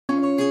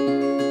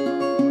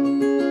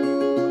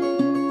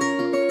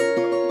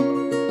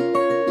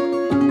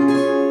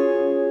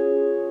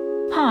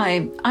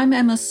Hi, I'm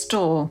Emma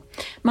Storr.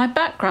 My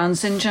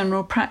background's in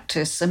general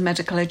practice and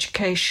medical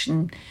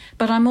education,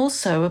 but I'm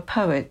also a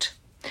poet.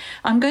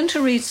 I'm going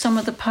to read some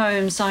of the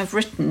poems I've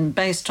written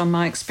based on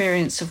my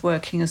experience of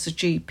working as a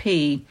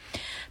GP,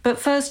 but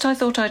first I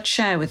thought I'd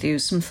share with you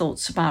some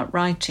thoughts about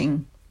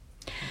writing.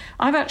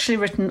 I've actually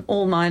written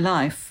all my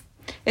life.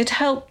 It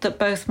helped that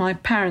both my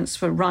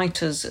parents were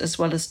writers as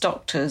well as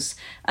doctors,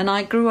 and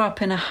I grew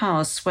up in a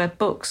house where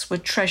books were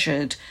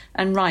treasured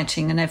and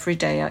writing an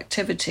everyday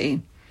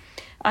activity.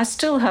 I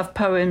still have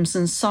poems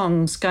and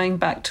songs going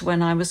back to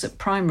when I was at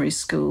primary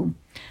school.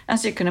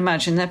 As you can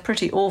imagine, they're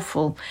pretty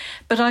awful,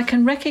 but I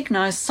can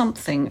recognise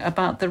something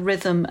about the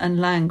rhythm and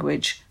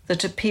language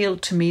that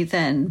appealed to me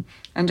then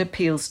and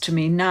appeals to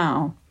me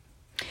now.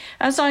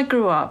 As I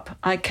grew up,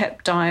 I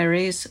kept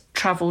diaries,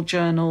 travel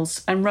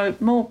journals, and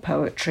wrote more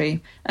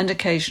poetry and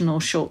occasional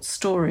short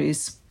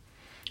stories.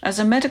 As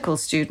a medical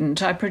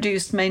student, I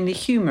produced mainly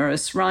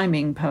humorous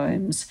rhyming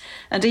poems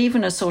and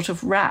even a sort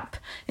of rap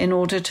in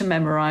order to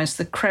memorise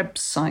the Krebs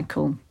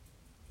cycle.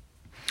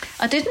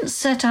 I didn't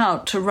set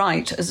out to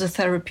write as a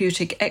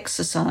therapeutic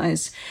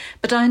exercise,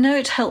 but I know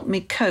it helped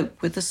me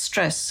cope with the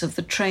stress of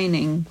the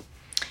training.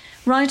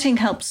 Writing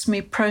helps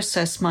me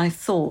process my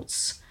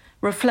thoughts,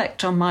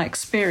 reflect on my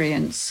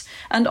experience,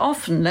 and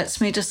often lets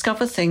me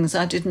discover things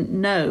I didn't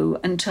know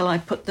until I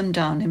put them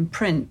down in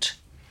print.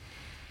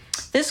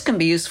 This can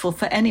be useful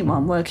for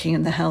anyone working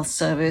in the health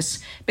service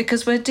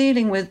because we're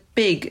dealing with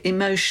big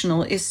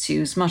emotional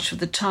issues much of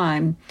the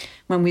time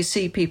when we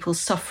see people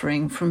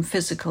suffering from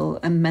physical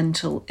and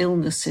mental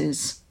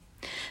illnesses.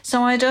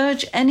 So I'd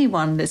urge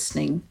anyone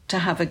listening to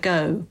have a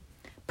go.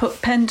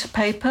 Put pen to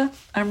paper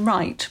and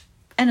write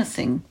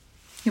anything.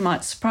 You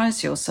might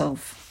surprise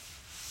yourself.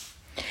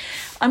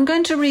 I'm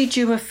going to read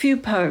you a few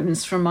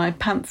poems from my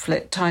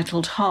pamphlet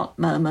titled Heart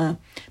Murmur,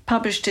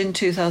 published in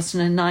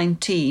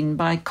 2019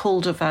 by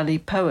Calder Valley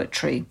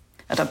Poetry,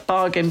 at a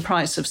bargain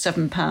price of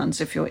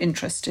 £7 if you're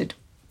interested.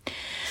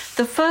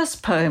 The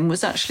first poem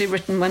was actually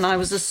written when I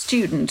was a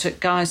student at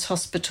Guy's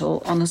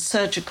Hospital on a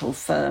surgical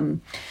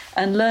firm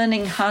and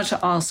learning how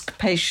to ask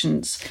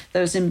patients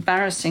those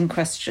embarrassing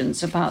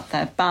questions about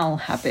their bowel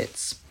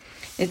habits.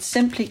 It's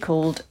simply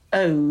called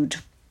Ode.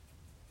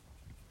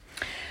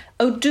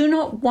 Oh, do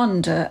not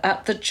wonder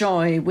at the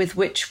joy with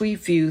which we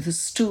view the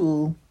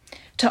stool.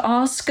 To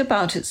ask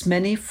about its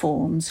many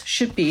forms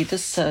should be the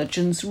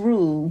surgeon's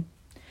rule.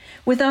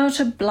 Without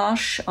a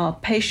blush, our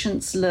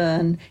patients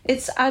learn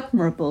it's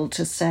admirable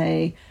to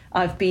say,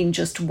 I've been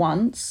just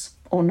once,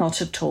 or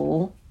not at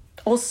all,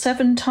 or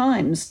 7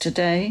 times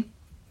today.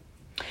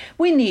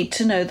 We need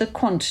to know the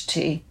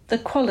quantity, the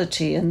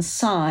quality and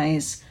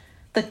size,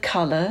 the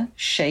colour,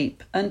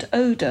 shape and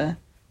odour,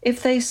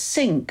 if they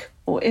sink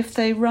or if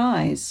they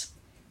rise.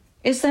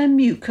 Is there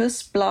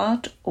mucus,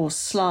 blood or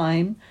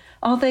slime?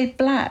 Are they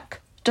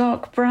black,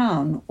 dark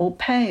brown or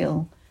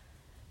pale?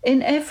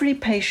 In every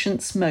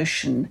patient's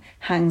motion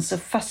hangs a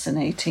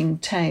fascinating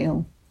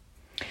tale.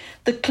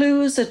 The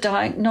clues are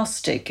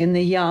diagnostic in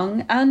the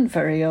young and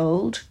very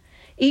old,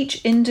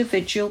 each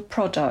individual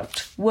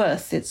product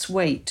worth its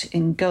weight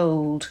in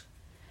gold.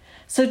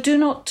 So do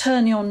not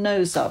turn your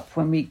nose up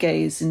when we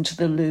gaze into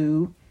the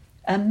loo.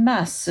 A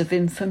mass of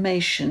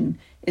information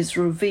is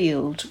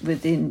revealed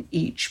within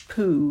each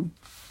poo.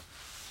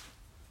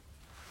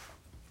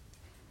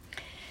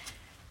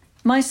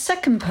 My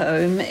second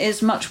poem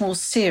is much more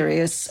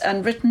serious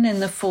and written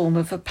in the form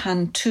of a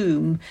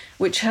pantoum,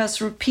 which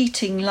has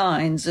repeating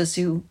lines, as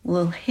you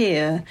will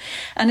hear,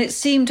 and it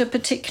seemed a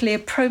particularly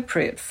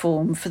appropriate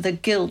form for the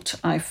guilt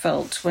I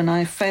felt when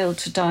I failed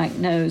to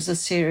diagnose a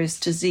serious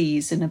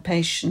disease in a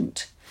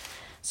patient.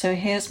 So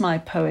here's my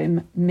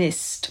poem,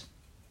 Missed.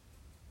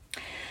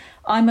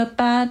 I'm a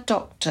bad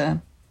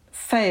doctor,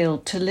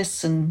 failed to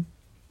listen.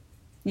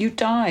 You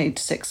died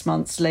 6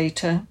 months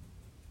later.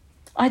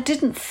 I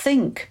didn't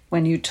think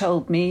when you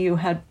told me you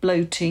had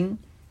bloating,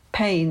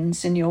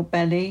 pains in your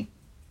belly.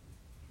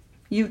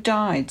 You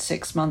died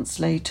 6 months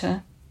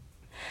later.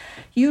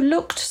 You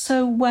looked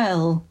so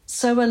well,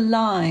 so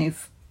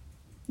alive.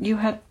 You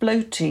had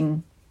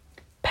bloating,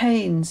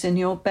 pains in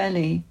your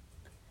belly.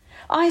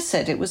 I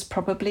said it was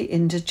probably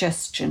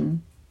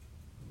indigestion.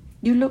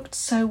 You looked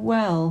so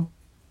well,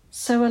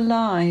 so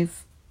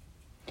alive.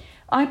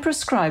 I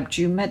prescribed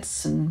you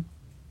medicine.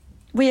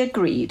 We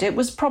agreed it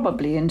was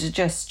probably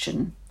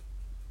indigestion.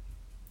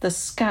 The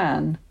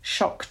scan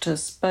shocked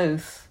us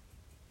both.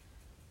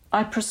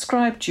 I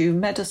prescribed you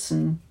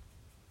medicine.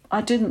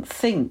 I didn't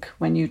think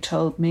when you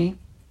told me.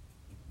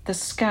 The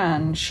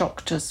scan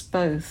shocked us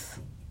both.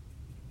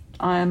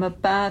 I am a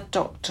bad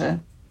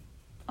doctor.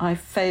 I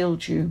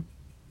failed you.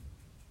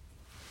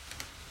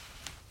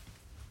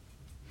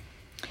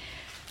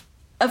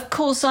 Of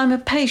course, I'm a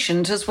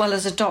patient as well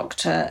as a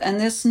doctor, and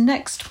this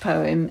next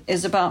poem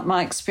is about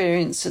my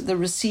experience at the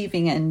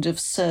receiving end of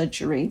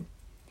surgery.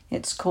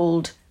 It's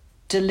called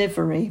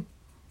Delivery.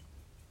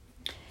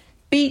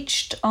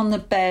 Beached on the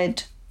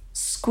bed,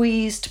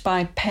 squeezed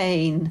by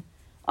pain,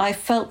 I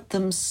felt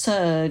them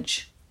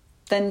surge,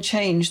 then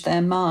change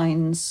their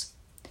minds.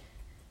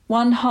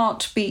 One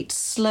heartbeat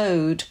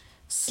slowed,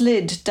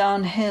 slid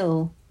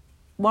downhill,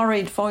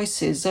 worried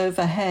voices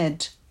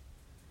overhead.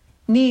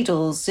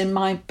 Needles in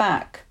my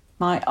back,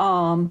 my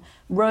arm,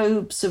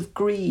 robes of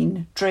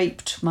green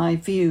draped my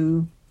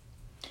view.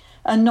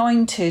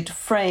 Anointed,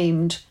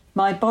 framed,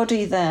 my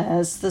body there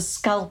as the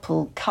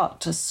scalpel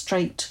cut a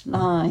straight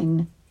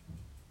line.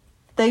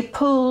 They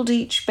pulled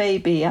each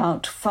baby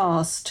out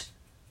fast,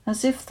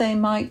 as if they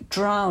might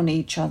drown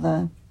each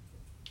other.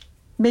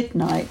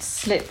 Midnight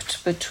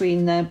slipped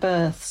between their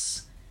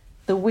births.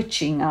 The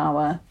witching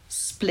hour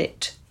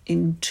split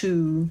in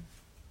two.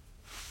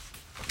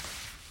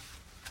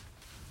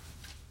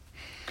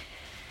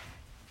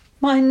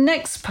 My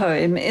next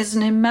poem is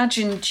an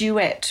imagined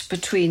duet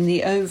between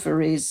the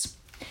ovaries.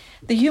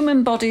 The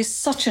human body is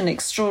such an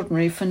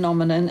extraordinary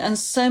phenomenon, and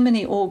so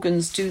many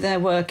organs do their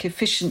work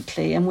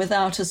efficiently and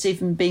without us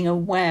even being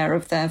aware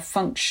of their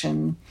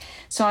function.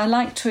 So I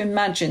like to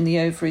imagine the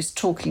ovaries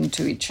talking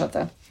to each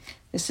other.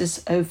 This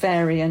is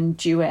ovarian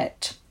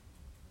duet.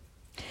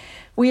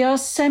 We are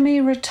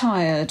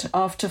semi-retired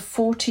after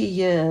 40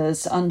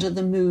 years under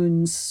the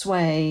moon's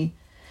sway,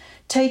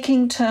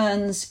 taking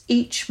turns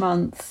each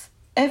month,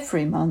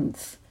 every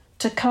month,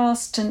 to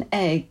cast an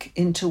egg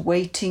into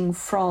waiting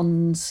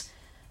fronds,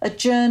 a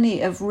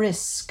journey of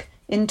risk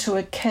into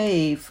a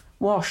cave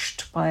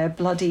washed by a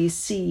bloody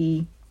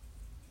sea.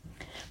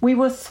 We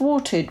were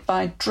thwarted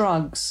by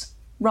drugs,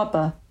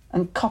 rubber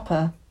and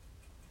copper.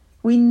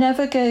 We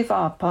never gave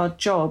up our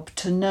job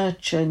to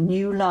nurture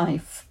new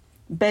life,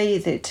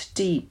 bathe it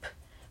deep,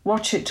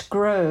 watch it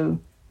grow,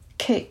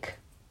 kick.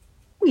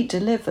 We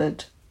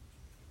delivered.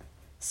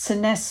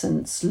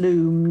 Senescence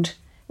loomed.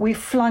 We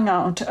flung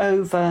out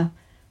over.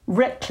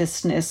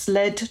 Recklessness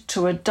led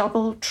to a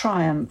double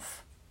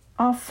triumph,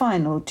 our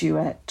final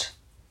duet.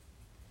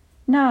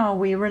 Now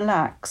we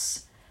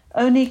relax,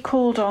 only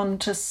called on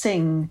to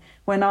sing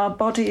when our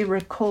body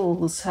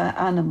recalls her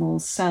animal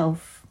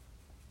self.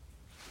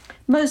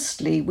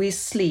 Mostly we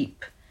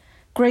sleep,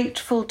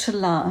 grateful to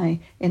lie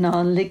in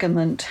our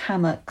ligament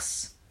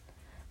hammocks.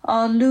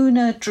 Our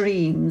lunar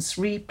dreams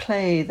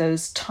replay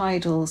those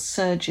tidal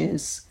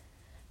surges,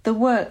 the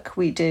work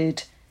we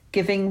did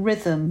giving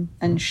rhythm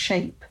and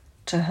shape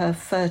to her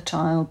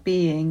fertile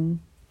being.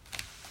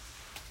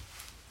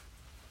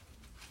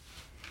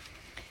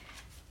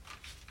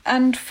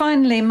 And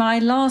finally, my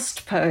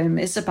last poem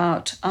is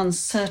about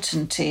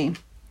uncertainty.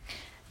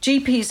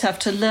 GPs have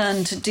to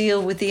learn to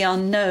deal with the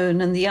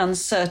unknown and the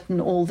uncertain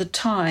all the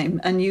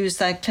time and use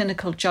their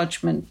clinical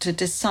judgment to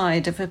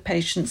decide if a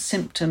patient's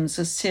symptoms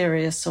are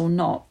serious or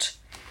not.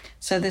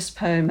 So this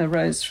poem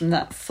arose from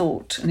that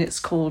thought, and it's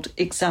called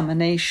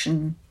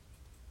Examination.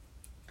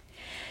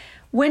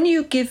 When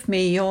you give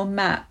me your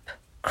map,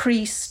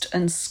 creased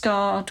and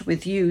scarred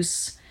with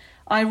use,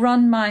 I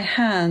run my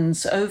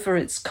hands over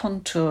its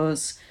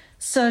contours,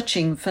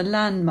 searching for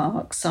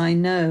landmarks I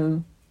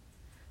know.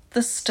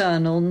 The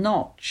sternal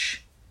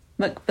notch,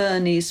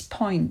 McBurney's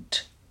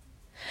point.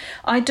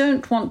 I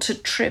don't want to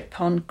trip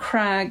on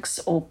crags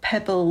or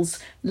pebbles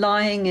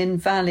lying in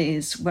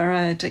valleys where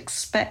I'd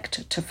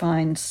expect to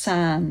find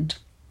sand.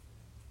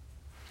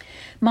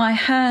 My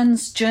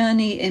hands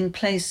journey in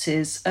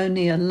places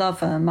only a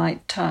lover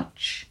might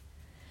touch.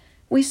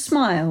 We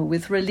smile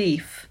with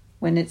relief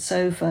when it's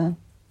over.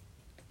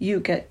 You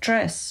get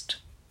dressed.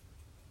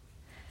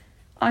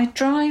 I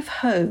drive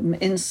home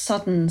in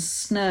sudden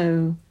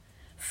snow,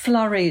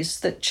 flurries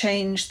that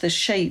change the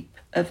shape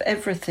of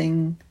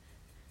everything.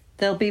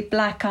 There'll be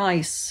black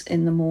ice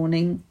in the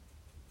morning.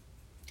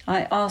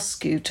 I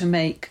ask you to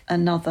make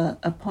another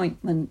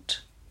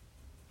appointment.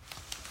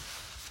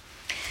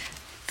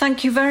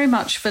 Thank you very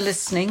much for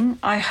listening.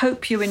 I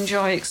hope you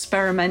enjoy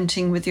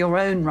experimenting with your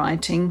own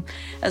writing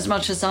as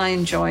much as I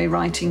enjoy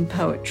writing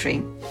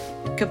poetry.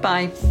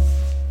 Goodbye.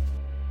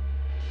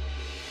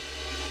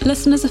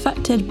 Listeners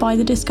affected by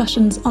the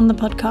discussions on the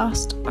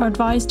podcast are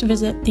advised to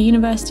visit the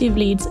University of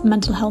Leeds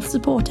Mental Health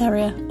Support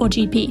Area, or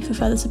GP, for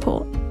further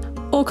support,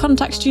 or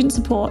contact student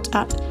support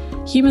at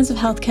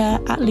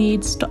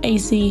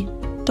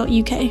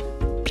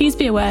humansofhealthcare@leeds.ac.uk. Please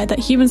be aware that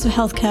Humans of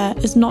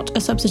Healthcare is not a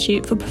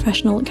substitute for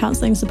professional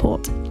counselling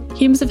support.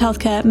 Humans of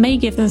Healthcare may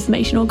give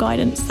information or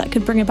guidance that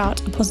could bring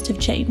about a positive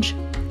change.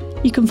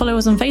 You can follow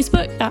us on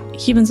Facebook at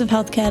Humans of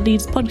Healthcare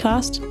Leeds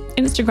Podcast,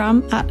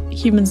 Instagram at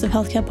Humans of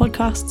Healthcare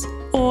Podcasts,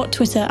 or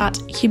Twitter at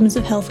Humans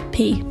of Health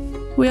P.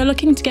 We are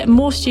looking to get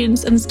more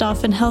students and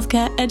staff in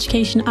healthcare,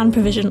 education and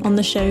provision on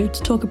the show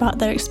to talk about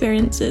their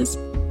experiences.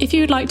 If you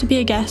would like to be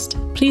a guest,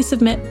 please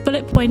submit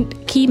bullet point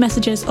key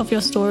messages of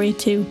your story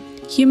to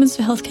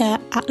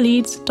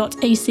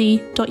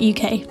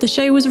humansforhealthcare@leeds.ac.uk. The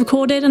show was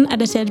recorded and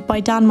edited by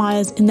Dan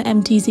Myers in the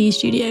MTC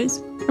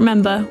studios.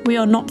 Remember, we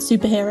are not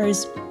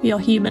superheroes, we are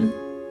human.